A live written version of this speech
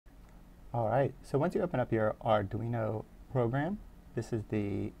All right, so once you open up your Arduino program, this is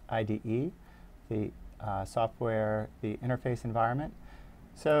the IDE, the the interface environment.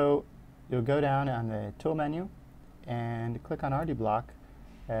 So you'll go down on the tool menu and click on ArduBlock,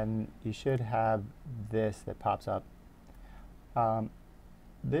 and you should have this that pops up.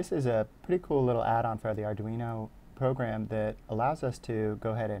 This is a pretty cool little add-on for the Arduino program that allows us to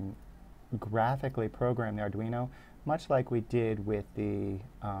go ahead and graphically program the Arduino, much like we did with the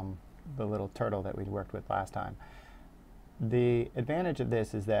little turtle that we worked with last time. The advantage of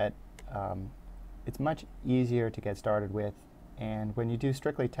this is that it's much easier to get started with, and when you do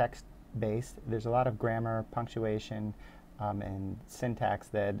strictly text-based, there's a lot of grammar, punctuation, and syntax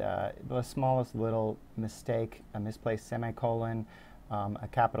that the smallest little mistake, a misplaced semicolon, a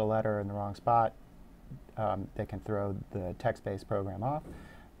capital letter in the wrong spot, that can throw the text-based program off.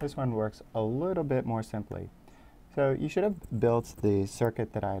 This one works a little bit more simply. So you should have built the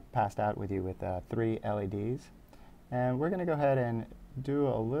circuit that I passed out with you with 3 LEDs. And we're going to go ahead and do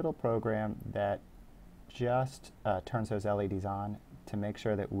a little program that just turns those LEDs on to make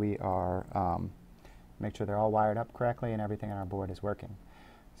sure that we are, make sure they're all wired up correctly and everything on our board is working.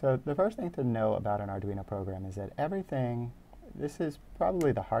 So the first thing to know about an Arduino program is that everything, this is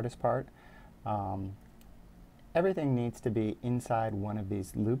probably the hardest part, everything needs to be inside one of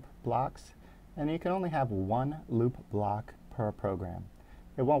these loop blocks, and you can only have one loop block per program.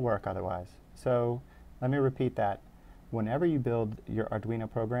 It won't work otherwise. So let me repeat that. Whenever you build your Arduino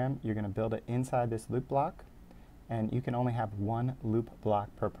program, you're going to build it inside this loop block, and you can only have one loop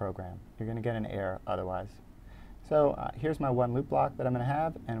block per program. You're going to get an error otherwise. So here's my one loop block that I'm going to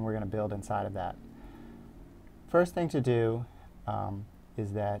have, and we're going to build inside of that. First thing to do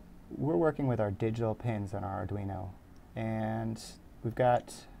is that we're working with our digital pins on our Arduino, and we've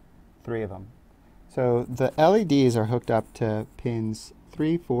got 3 of them. So the LEDs are hooked up to pins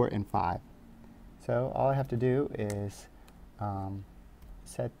 3, 4, and 5. So all I have to do is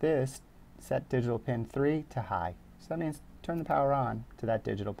set digital pin 3 to high. So that means turn the power on to that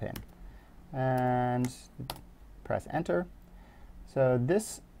digital pin. And press enter. So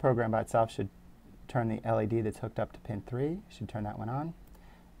this program by itself should turn the LED that's hooked up to pin 3, should turn that one on.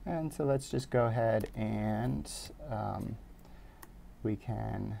 And so let's just go ahead and we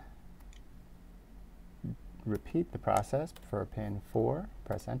can repeat the process for pin 4,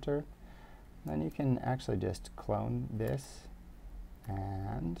 press enter. Then you can actually just clone this,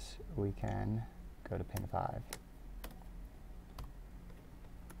 and we can go to pin 5.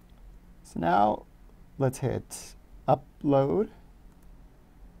 So now let's hit upload.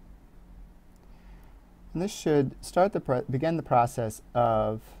 And this should start begin the process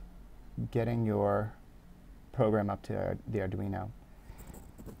of getting your program up to the Arduino.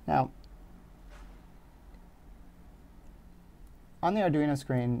 Now, on the Arduino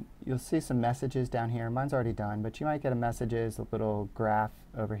screen, you'll see some messages down here. Mine's already done, but you might get a little graph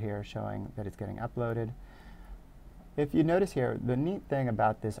over here showing that it's getting uploaded. If you notice here, the neat thing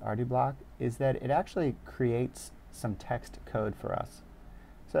about this ArduBlock is that it actually creates some text code for us.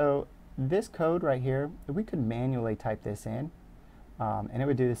 So this code right here, we could manually type this in, and it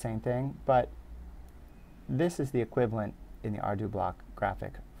would do the same thing, but this is the equivalent in the ArduBlock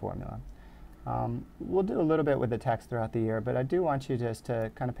graphic formula. We'll do a little bit with the text throughout the year, but I do want you just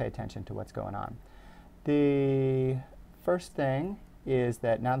to kind of pay attention to what's going on. The first thing is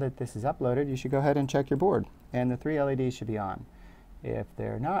that now that this is uploaded, you should go ahead and check your board, and the 3 LEDs should be on. If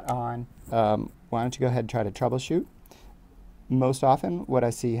they're not on, why don't you go ahead and try to troubleshoot. Most often what I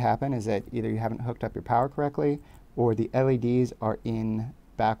see happen is that either you haven't hooked up your power correctly or the LEDs are in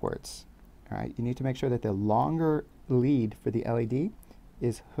backwards. All right, you need to make sure that the longer lead for the LED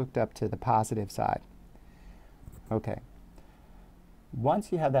is hooked up to the positive side. Okay.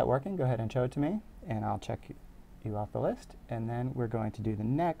 Once you have that working, go ahead and show it to me, and I'll check you off the list, and then we're going to do the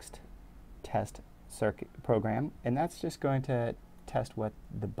next test circuit program, and that's just going to test what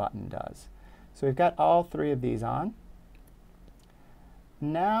the button does. So we've got all 3 of these on.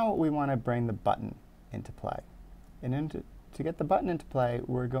 Now we want to bring the button into play. And to get the button into play,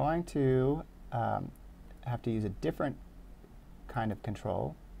 we're going to have to use a different kind of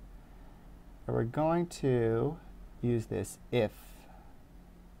control. And we're going to use this if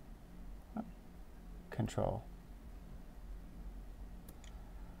control.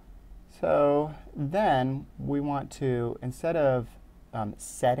 So then we want to, instead of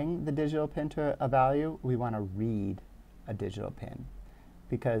setting the digital pin to a value, we want to read a digital pin,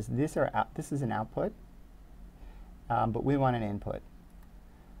 because this is an output, but we want an input.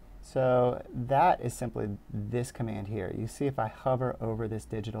 So that is simply this command here. You see if I hover over this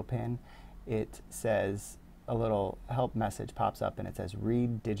digital pin, it says a little help message pops up and it says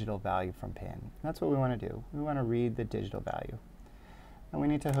read digital value from pin. And that's what we want to do. We want to read the digital value. And we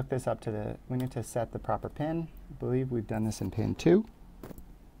need to hook this up to we need to set the proper pin. I believe we've done this in pin 2.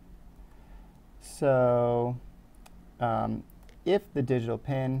 So if the digital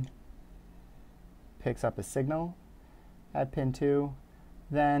pin picks up a signal at pin 2,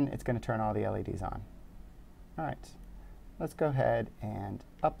 then it's going to turn all the LEDs on. All right, let's go ahead and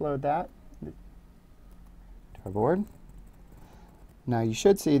upload that to our board. Now you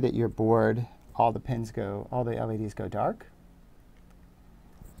should see that your board, all the LEDs go dark.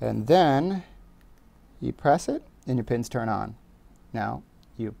 And then you press it and your pins turn on. Now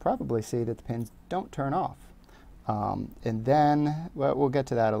you probably see that the pins don't turn off. And then, well, we'll get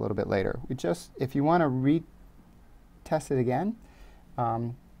to that a little bit later. If you want to retest it again,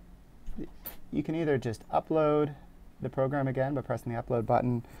 you can either just upload the program again by pressing the upload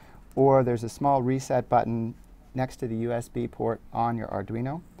button, or there's a small reset button next to the USB port on your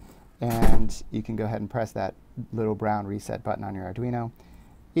Arduino, and you can go ahead and press that little brown reset button on your Arduino.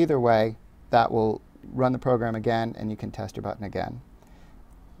 Either way, that will run the program again and you can test your button again.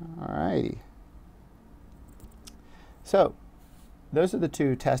 Alrighty. So those are the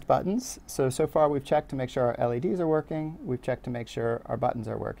 2 test buttons. So far we've checked to make sure our LEDs are working. We've checked to make sure our buttons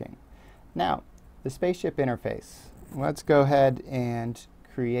are working. Now, the Spaceship Interface. Let's go ahead and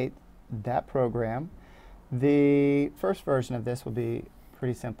create that program. The first version of this will be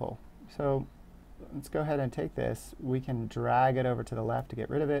pretty simple. So let's go ahead and take this. We can drag it over to the left to get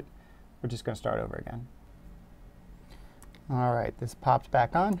rid of it. We're just going to start over again. All right, this popped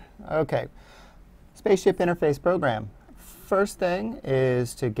back on. Okay, Spaceship Interface program. First thing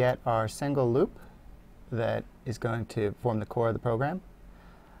is to get our single loop that is going to form the core of the program.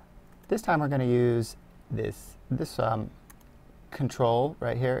 This time we're going to use this control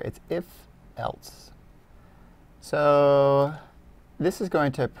right here. It's if else. So this is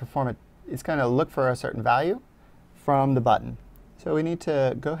going to perform it's going to look for a certain value from the button. So we need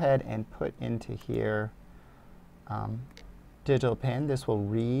to go ahead and put into here digital pin. This will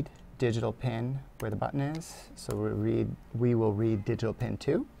read digital pin where the button is. So we will read digital pin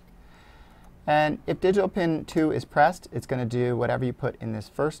 2. And if digital pin 2 is pressed, it's going to do whatever you put in this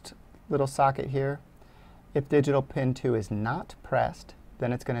first little socket here. If digital pin 2 is not pressed,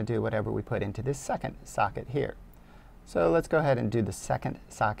 then it's going to do whatever we put into this second socket here. So let's go ahead and do the second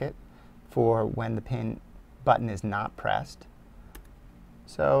socket for when the button is not pressed.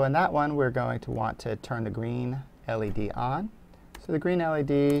 So in that one, we're going to want to turn the green LED on. So the green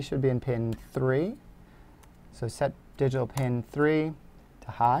LED should be in pin 3. So set digital pin 3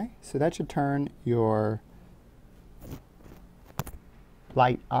 to high. So that should turn your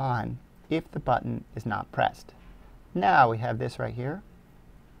light on if the button is not pressed. Now we have this right here,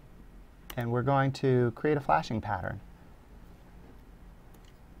 and we're going to create a flashing pattern.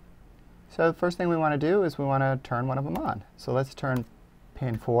 So the first thing we want to do is we want to turn one of them on. So let's turn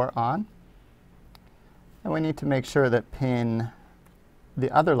pin 4 on. And we need to make sure that the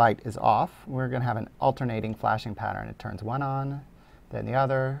other light is off. We're going to have an alternating flashing pattern. It turns one on, then the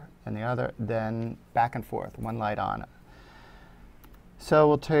other, then back and forth, one light on. So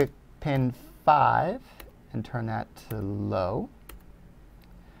we'll take pin 5 and turn that to low.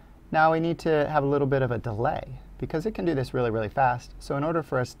 Now we need to have a little bit of a delay because it can do this really, really fast. So in order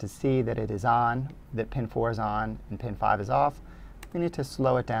for us to see that it is on, that pin 4 is on and pin 5 is off, we need to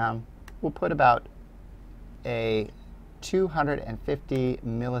slow it down. We'll put about a 250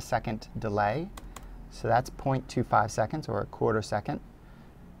 millisecond delay. So that's 0.25 seconds or a quarter second.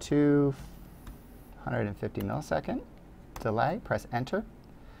 250 millisecond delay. Press enter.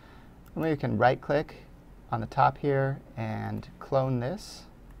 And we can right click on the top here and clone this.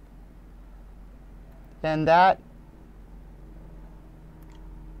 And that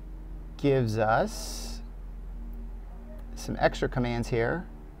gives us some extra commands here.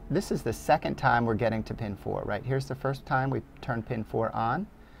 This is the second time we're getting to pin 4, right? Here's the first time we turned pin 4 on.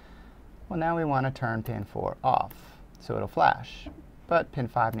 Well, now we want to turn pin 4 off, so it'll flash. But pin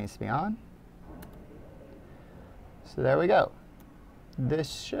 5 needs to be on. So there we go. This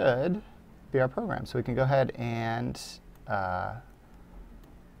should be our program. So we can go ahead and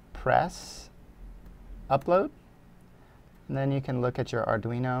press upload. And then you can look at your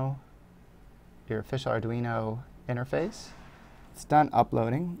Arduino, your official Arduino interface. It's done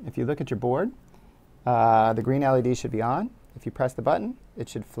uploading. If you look at your board, the green LED should be on. If you press the button, it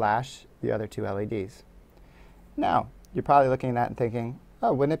should flash the other 2 LEDs. Now, you're probably looking at that and thinking,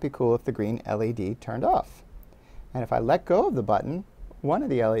 oh, wouldn't it be cool if the green LED turned off? And if I let go of the button, one of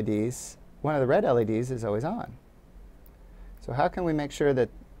the red LEDs is always on. So how can we make sure that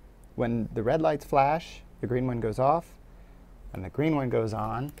when the red lights flash, the green one goes off and the green one goes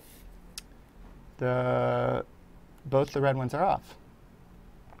on, both the red ones are off.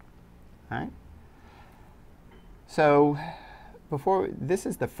 All right? So this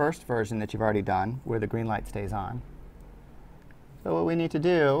is the first version that you've already done where the green light stays on. So what we need to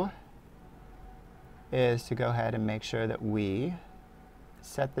do is to go ahead and make sure that we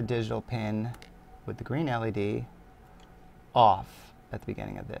set the digital pin with the green LED off at the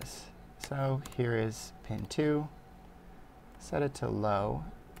beginning of this. So here is pin 2. Set it to low.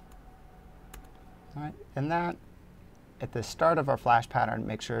 All right, and that, at the start of our flash pattern,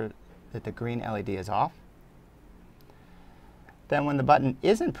 make sure that the green LED is off. Then when the button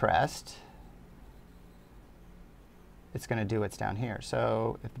isn't pressed, it's going to do what's down here.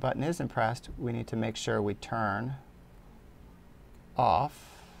 So if the button isn't pressed, we need to make sure we turn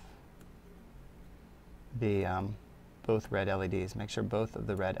off the both red LEDs. Make sure both of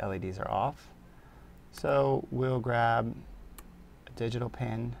the red LEDs are off. So we'll grab a digital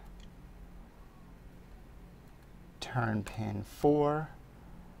pin, turn pin 4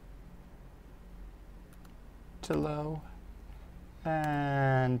 to low,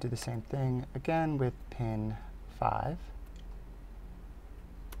 and do the same thing again with pin 5.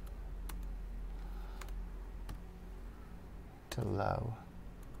 To low.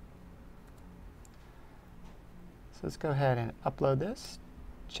 So let's go ahead and upload this,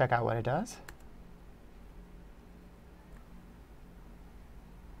 check out what it does.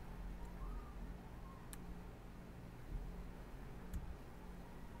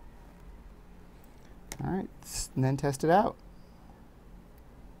 All right, and then test it out.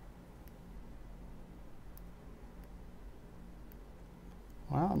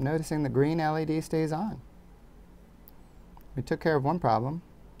 Well, I'm noticing the green LED stays on. We took care of one problem,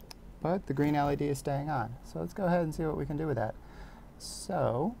 but the green LED is staying on. So let's go ahead and see what we can do with that.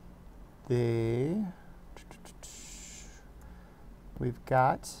 So we've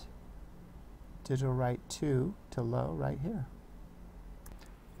got digital write 2 to low right here.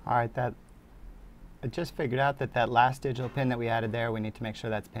 All right, I just figured out that that last digital pin that we added there, we need to make sure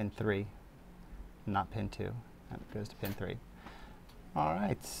that's pin 3, not pin 2. That goes to pin 3. All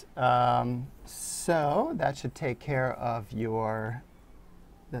right, so that should take care of the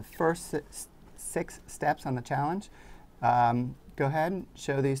first 6 steps on the challenge. Go ahead and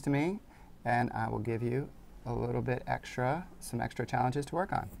show these to me, and I will give you a little bit extra, some extra challenges to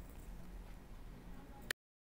work on.